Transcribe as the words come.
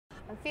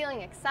I'm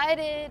feeling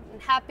excited and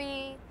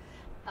happy,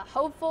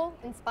 hopeful,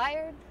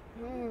 inspired,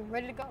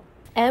 ready to go.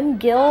 M.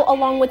 Gill,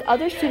 along with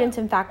other students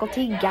and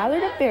faculty,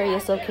 gathered at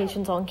various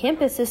locations on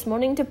campus this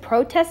morning to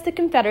protest the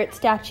Confederate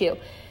statue.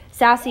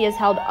 SASI has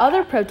held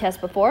other protests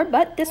before,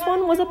 but this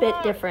one was a bit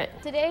different.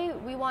 Today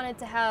we wanted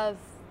to have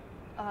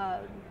a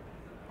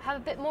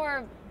bit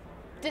more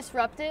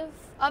disruptive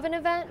of an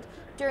event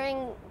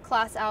during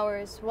class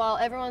hours while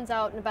everyone's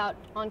out and about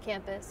on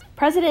campus.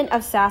 President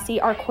of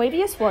SASI,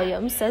 Arquavius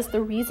Williams, says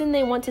the reason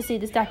they want to see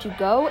the statue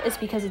go is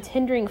because it's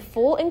hindering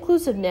full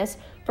inclusiveness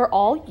for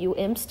all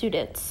UM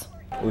students.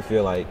 We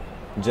feel like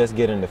just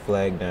getting the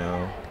flag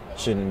down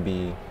shouldn't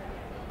be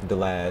the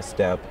last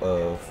step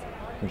of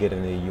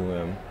getting the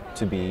UM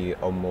to be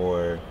a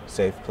more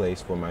safe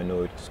place for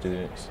minority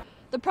students.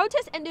 The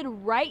protest ended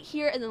right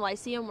here in the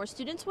Lyceum, where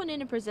students went in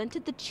and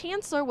presented the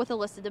chancellor with a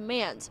list of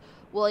demands.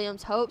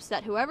 Williams hopes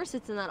that whoever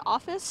sits in that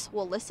office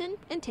will listen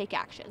and take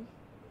action.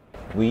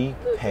 We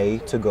pay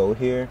to go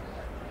here,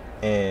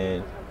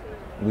 and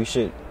we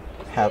should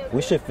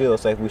feel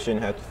safe. We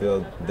shouldn't have to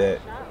feel that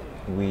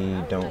we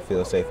don't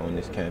feel safe on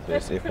this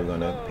campus if we're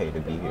going to pay to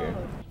be here.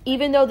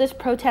 Even though this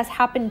protest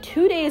happened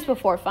 2 days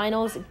before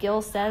finals,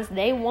 Gill says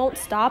they won't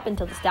stop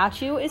until the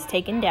statue is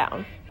taken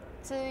down.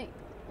 To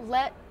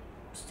let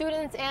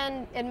students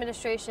and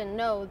administration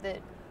know that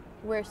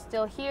we're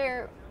still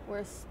here,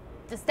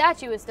 the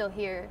statue is still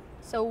here,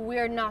 so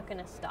we're not going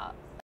to stop.